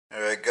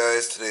Alright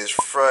guys, today is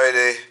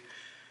Friday,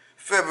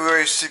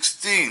 February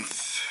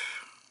 16th.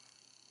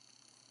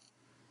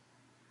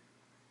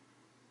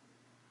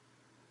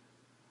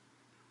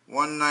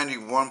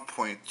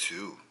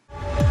 $191.2.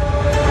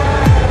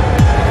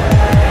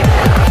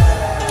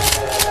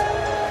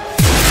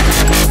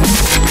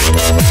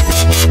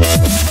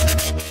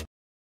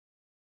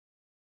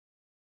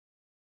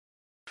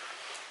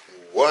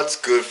 What's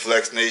good,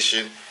 Flex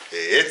Nation?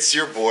 It's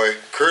your boy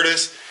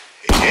Curtis,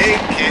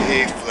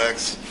 aka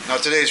Flex. Now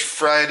today's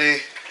Friday,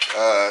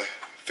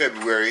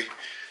 February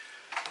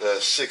the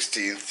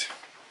 16th,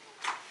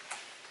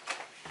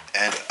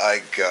 and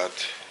I got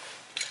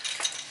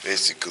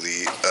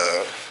basically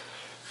a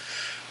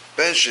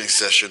benching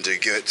session to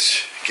get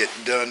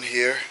done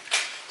here.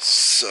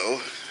 So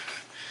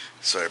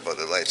sorry about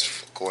the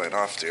lights going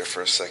off there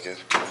for a second.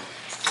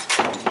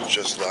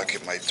 Just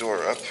locking my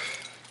door up.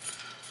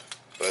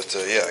 But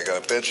yeah, I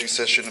got a benching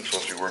session. I'm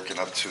supposed to be working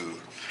up to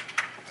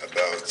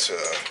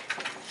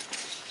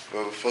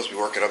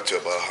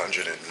about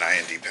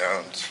 190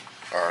 pounds.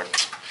 Or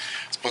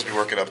supposed to be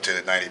working up to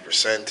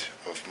 90%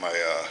 of my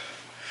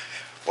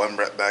 1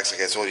 rep max.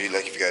 Like I told you,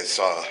 like if you guys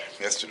saw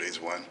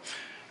yesterday's one,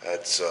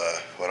 that's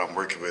what I'm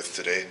working with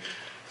today.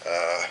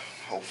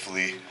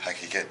 Hopefully I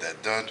can get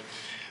that done.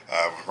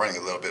 I'm running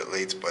a little bit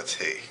late, but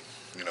hey,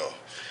 you know,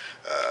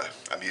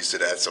 I'm used to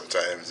that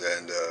sometimes,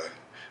 and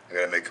I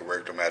gotta make it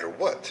work no matter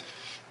what.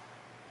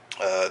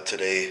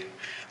 Today,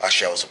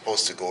 actually, I was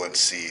supposed to go and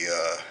see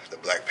the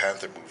Black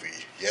Panther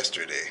movie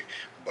yesterday,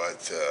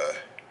 but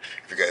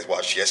if you guys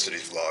watched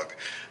yesterday's vlog,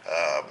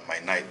 my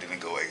night didn't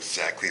go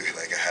exactly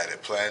like I had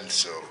it planned,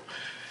 so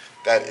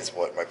that is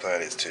what my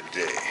plan is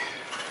today.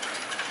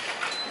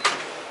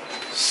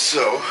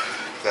 So,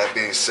 that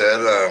being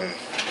said,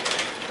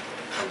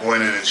 I'm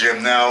going to the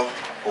gym now.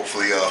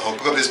 Hopefully,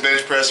 hook up this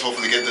bench press,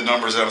 hopefully get the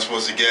numbers that I'm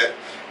supposed to get,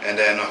 and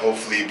then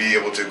hopefully be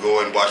able to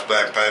go and watch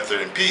Black Panther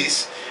in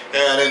peace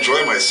and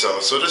enjoy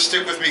myself. So just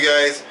stick with me,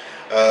 guys.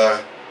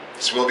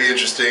 This will be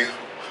interesting.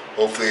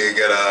 Hopefully I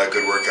get a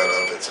good workout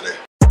out of it today.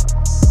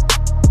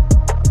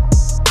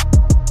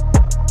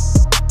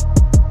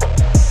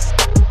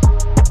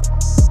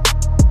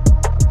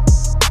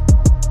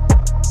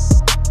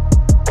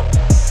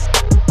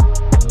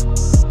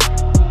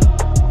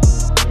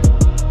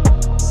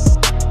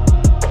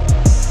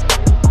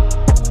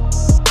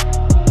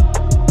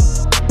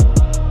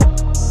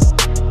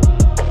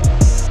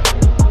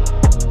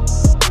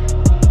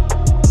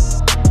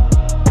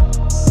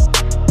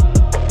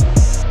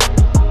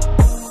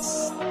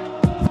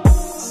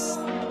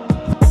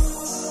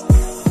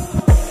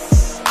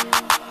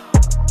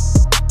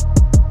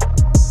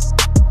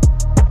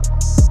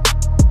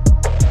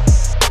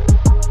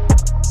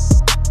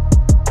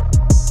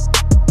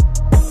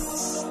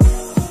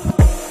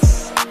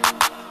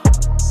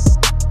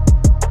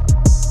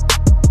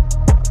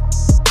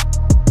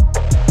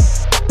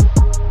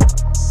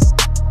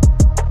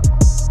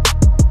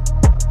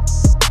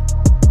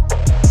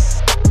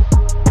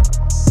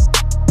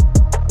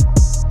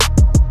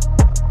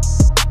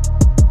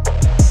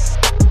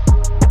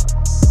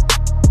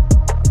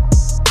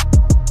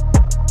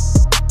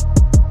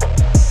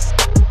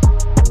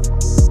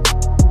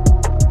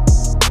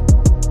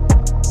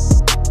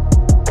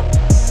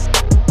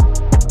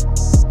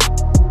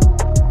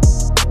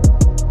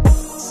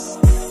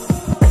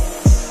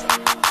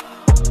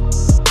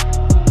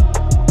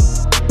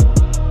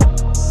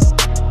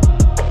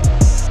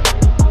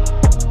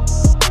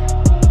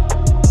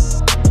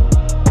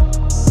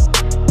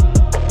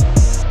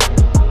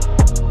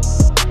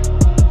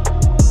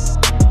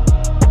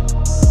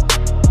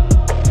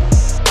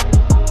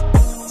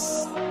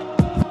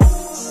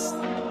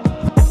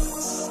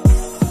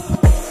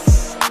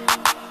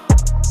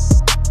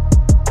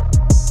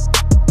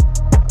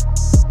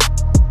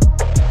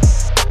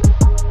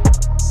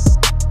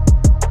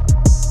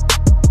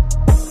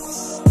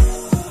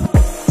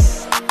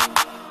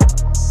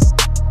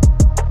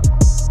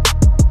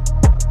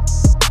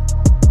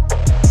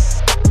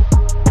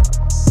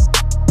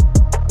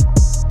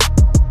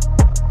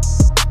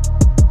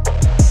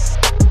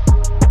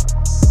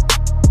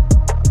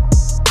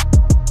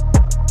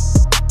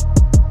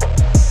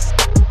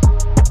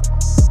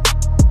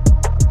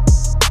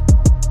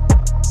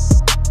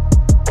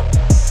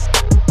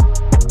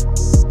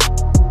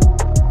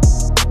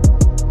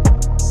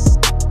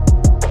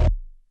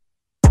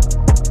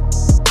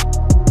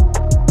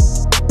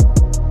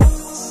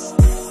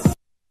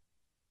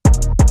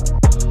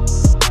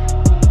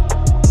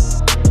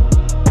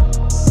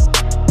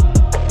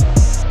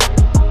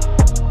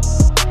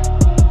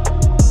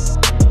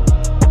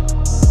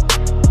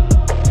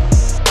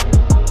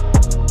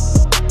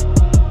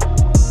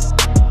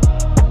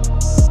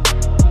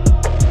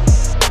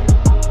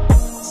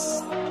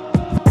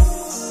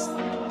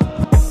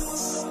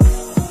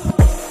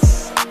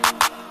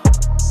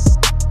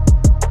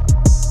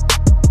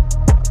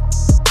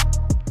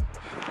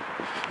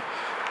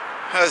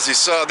 As you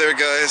saw there,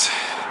 guys,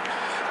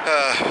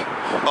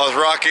 I was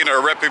rocking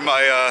or repping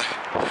my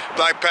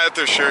Black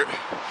Panther shirt.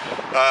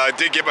 I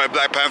did get my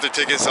Black Panther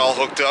tickets all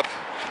hooked up.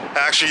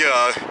 I actually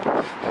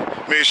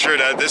made sure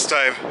that this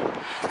time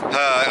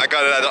I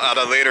got it at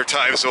a later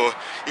time, so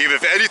even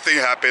if anything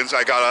happens,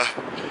 I got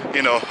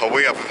a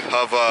way of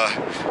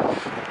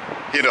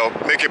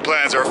making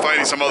plans or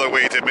finding some other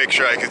way to make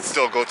sure I can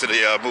still go to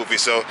the movie.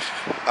 So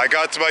I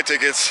got to my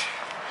tickets,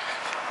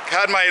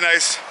 had my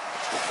nice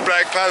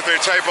Black Panther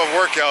type of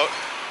workout.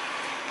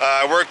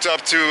 I worked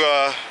up to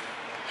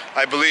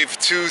I believe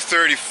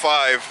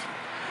 235.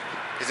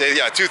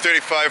 Yeah,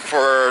 235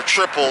 for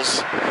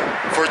triples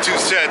for 2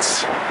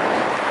 sets.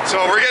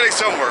 So we're getting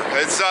somewhere.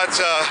 It's not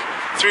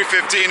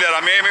 315 that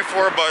I'm aiming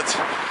for, but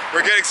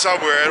we're getting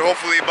somewhere, and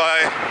hopefully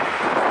by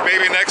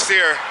maybe next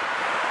year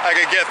I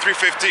could get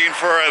 315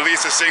 for at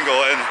least a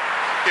single, and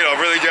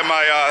really get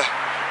my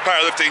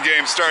powerlifting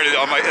game started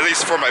on at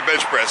least for my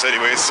bench press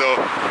anyways. So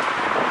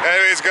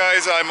anyways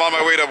guys, I'm on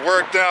my way to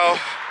work now,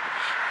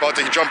 about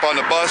to jump on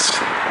the bus,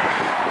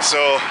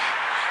 so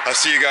I'll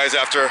see you guys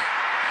after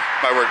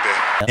my work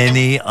day.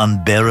 Many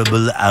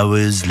unbearable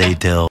hours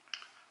later.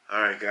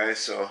 Alright guys,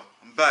 so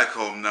I'm back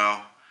home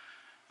now,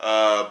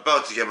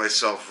 about to get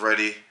myself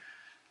ready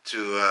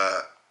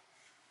to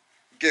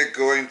get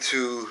going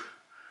to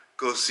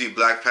go see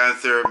Black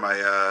Panther.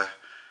 My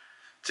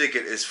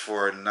ticket is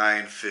for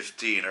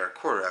 9:15 or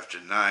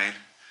 9:15.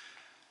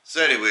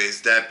 So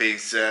anyways, that being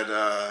said,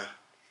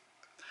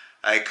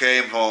 I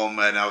came home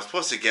and I was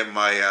supposed to get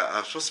my,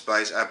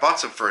 I bought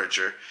some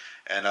furniture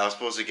and I was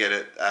supposed to get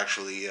it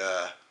actually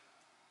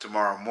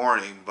tomorrow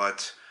morning,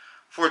 but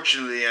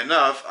fortunately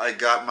enough, I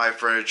got my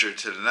furniture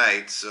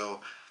tonight,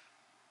 so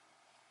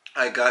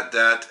I got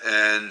that,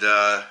 and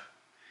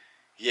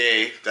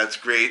yay, that's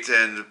great.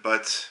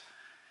 But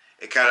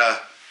it kind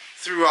of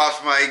threw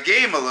off my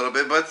game a little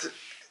bit, but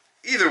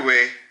either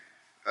way,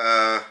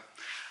 I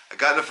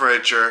got the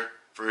furniture.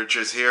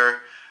 Furniture's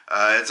here.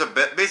 It's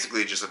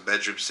basically just a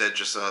bedroom set,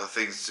 just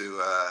things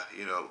to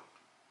you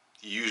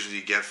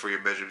usually get for your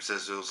bedroom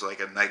set. So it's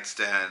like a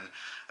nightstand,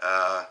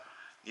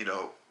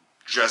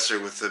 dresser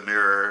with the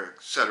mirror,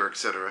 etc.,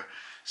 etc.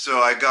 So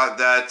I got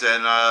that,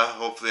 and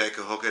hopefully I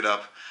can hook it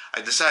up.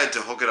 I decided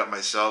to hook it up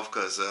myself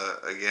because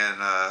again,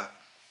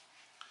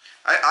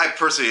 I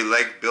personally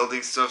like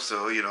building stuff,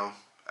 so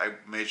I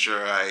made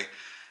sure I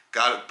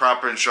got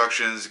proper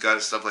instructions,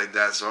 got stuff like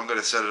that. So I'm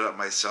gonna set it up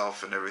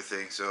myself and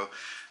everything. So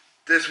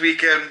this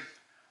weekend,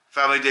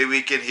 Family Day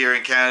weekend here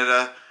in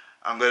Canada,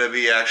 I'm gonna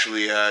be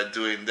actually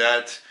doing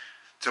that.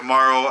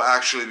 Tomorrow,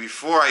 actually,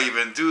 before I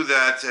even do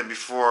that, and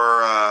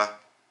before I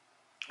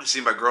see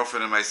my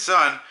girlfriend and my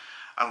son,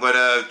 I'm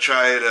gonna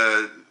try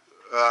to.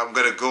 I'm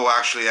gonna go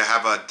actually. I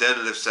have a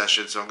deadlift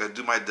session, so I'm gonna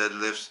do my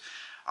deadlifts.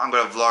 I'm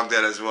gonna vlog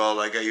that as well,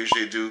 like I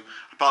usually do.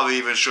 I'll probably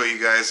even show you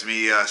guys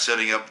me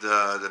setting up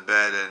the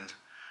bed and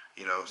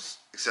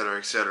etc.,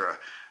 etc.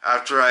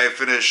 After I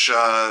finish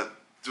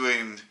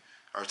doing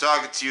or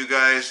talking to you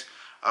guys,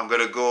 I'm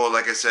gonna go,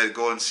 like I said,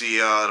 go and see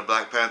the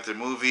Black Panther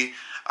movie.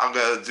 I'm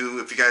gonna do.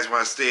 If you guys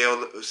want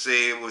to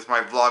stay with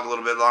my vlog a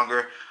little bit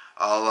longer,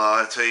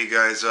 I'll tell you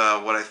guys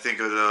what I think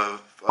of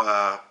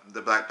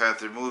the Black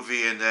Panther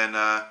movie, and then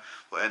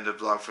we'll end the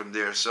vlog from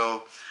there.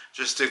 So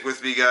just stick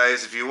with me,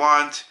 guys, if you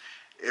want.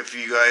 If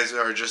you guys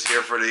are just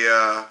here for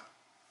the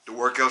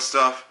workout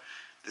stuff,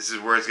 this is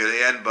where it's gonna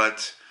end.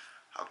 But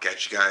I'll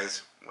catch you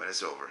guys when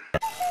it's over.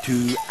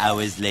 2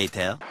 hours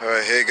later. All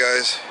right, hey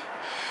guys,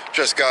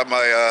 just got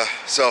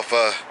myself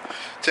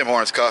Tim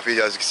Hortons coffee.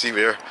 As you can see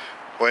here,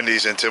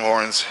 Wendy's and Tim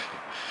Hortons.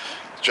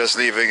 Just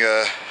leaving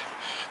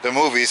the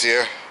movies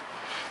here.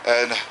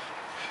 And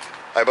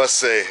I must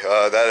say,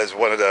 that is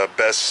one of the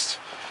best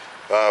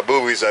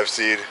movies I've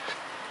seen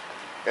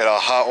in a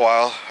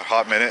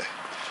hot minute.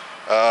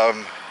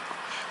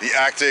 The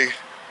acting,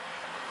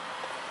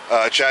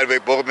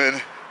 Chadwick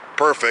Boseman,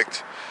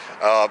 perfect.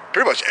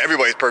 Pretty much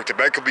everybody's perfect.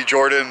 Michael B.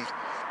 Jordan,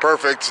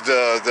 perfect.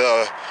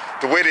 The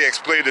way they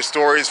explained the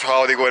stories,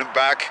 how they went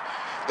back,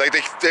 like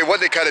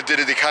what they kind of did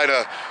is they kind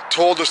of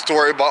told the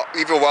story, but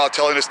even while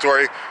telling the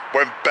story,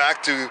 went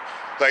back to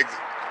like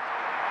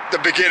the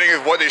beginning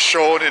of what they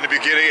showed in the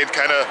beginning and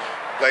kind of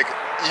like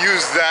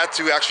use that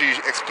to actually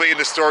explain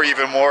the story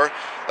even more.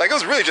 Like, it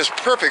was really just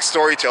perfect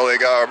storytelling.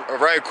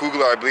 Ryan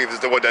Coogler, I believe, is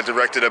the one that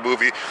directed the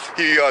movie.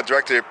 He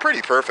directed it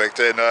pretty perfect,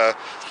 and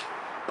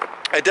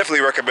I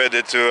definitely recommend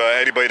it to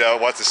anybody that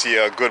wants to see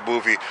a good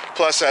movie.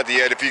 Plus, at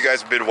the end, if you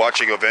guys have been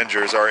watching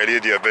Avengers or any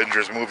of the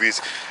Avengers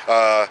movies,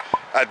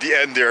 at the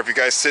end there, if you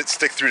guys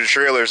stick through the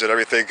trailers and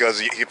everything,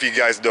 because if you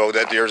guys know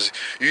that there's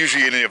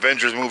usually in the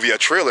Avengers movie a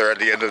trailer at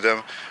the end of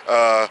them.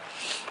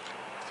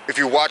 If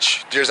you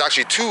watch, there's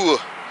actually 2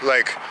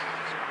 like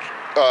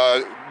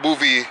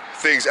movie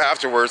things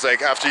afterwards.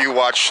 Like after you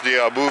watch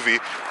the movie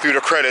through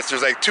the credits,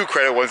 there's like 2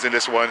 credit ones in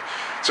this one.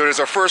 So there's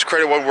a first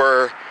credit one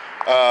where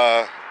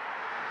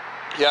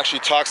he actually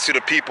talks to the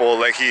people,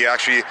 like he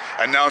actually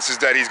announces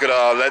that he's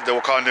gonna let the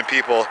Wakandan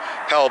people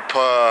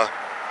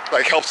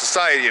help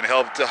society and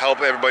help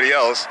everybody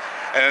else.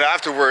 And then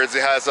afterwards,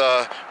 it has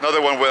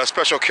another one with a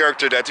special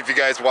character that if you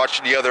guys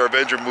watch the other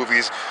Avenger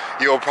movies,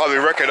 you'll probably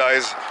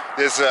recognize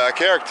this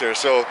character.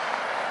 So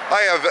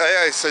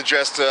I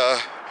suggest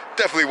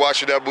definitely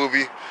watching that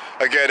movie.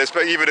 Again,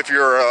 even if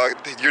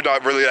you're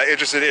not really that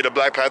interested in a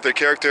Black Panther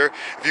character,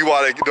 if you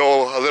want to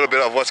know a little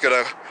bit of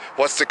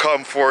what's to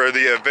come for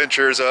the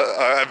Avengers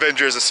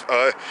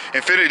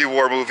Infinity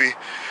War movie,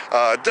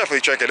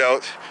 definitely check it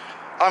out.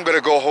 I'm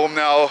gonna go home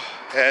now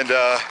and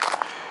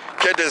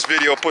get this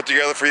video put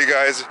together for you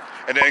guys,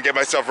 and then get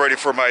myself ready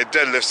for my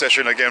deadlift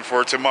session again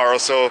for tomorrow.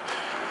 So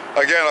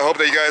again, I hope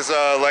that you guys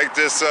like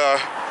this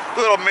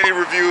little mini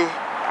review,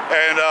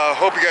 and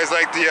hope you guys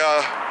like the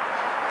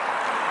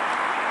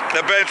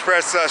bench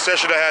press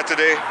session I had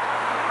today.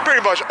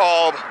 Pretty much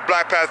all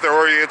Black Panther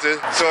oriented.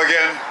 So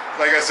again,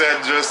 like I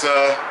said, just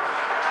I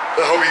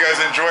hope you guys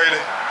enjoyed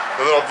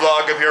the little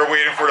vlog. I'm here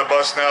waiting for the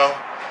bus now.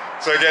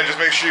 So again, just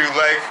make sure you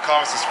like,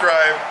 comment,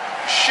 subscribe,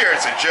 share,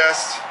 and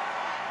suggest.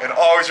 And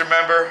always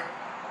remember,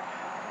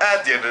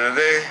 at the end of the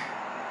day,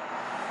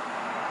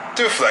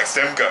 to flex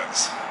them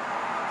guns.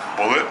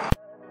 Bullet.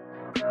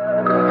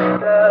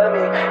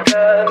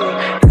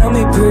 Tell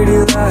me pretty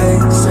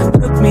lies,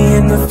 look me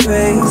in the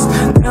face.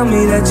 Tell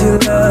me that you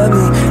love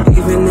me.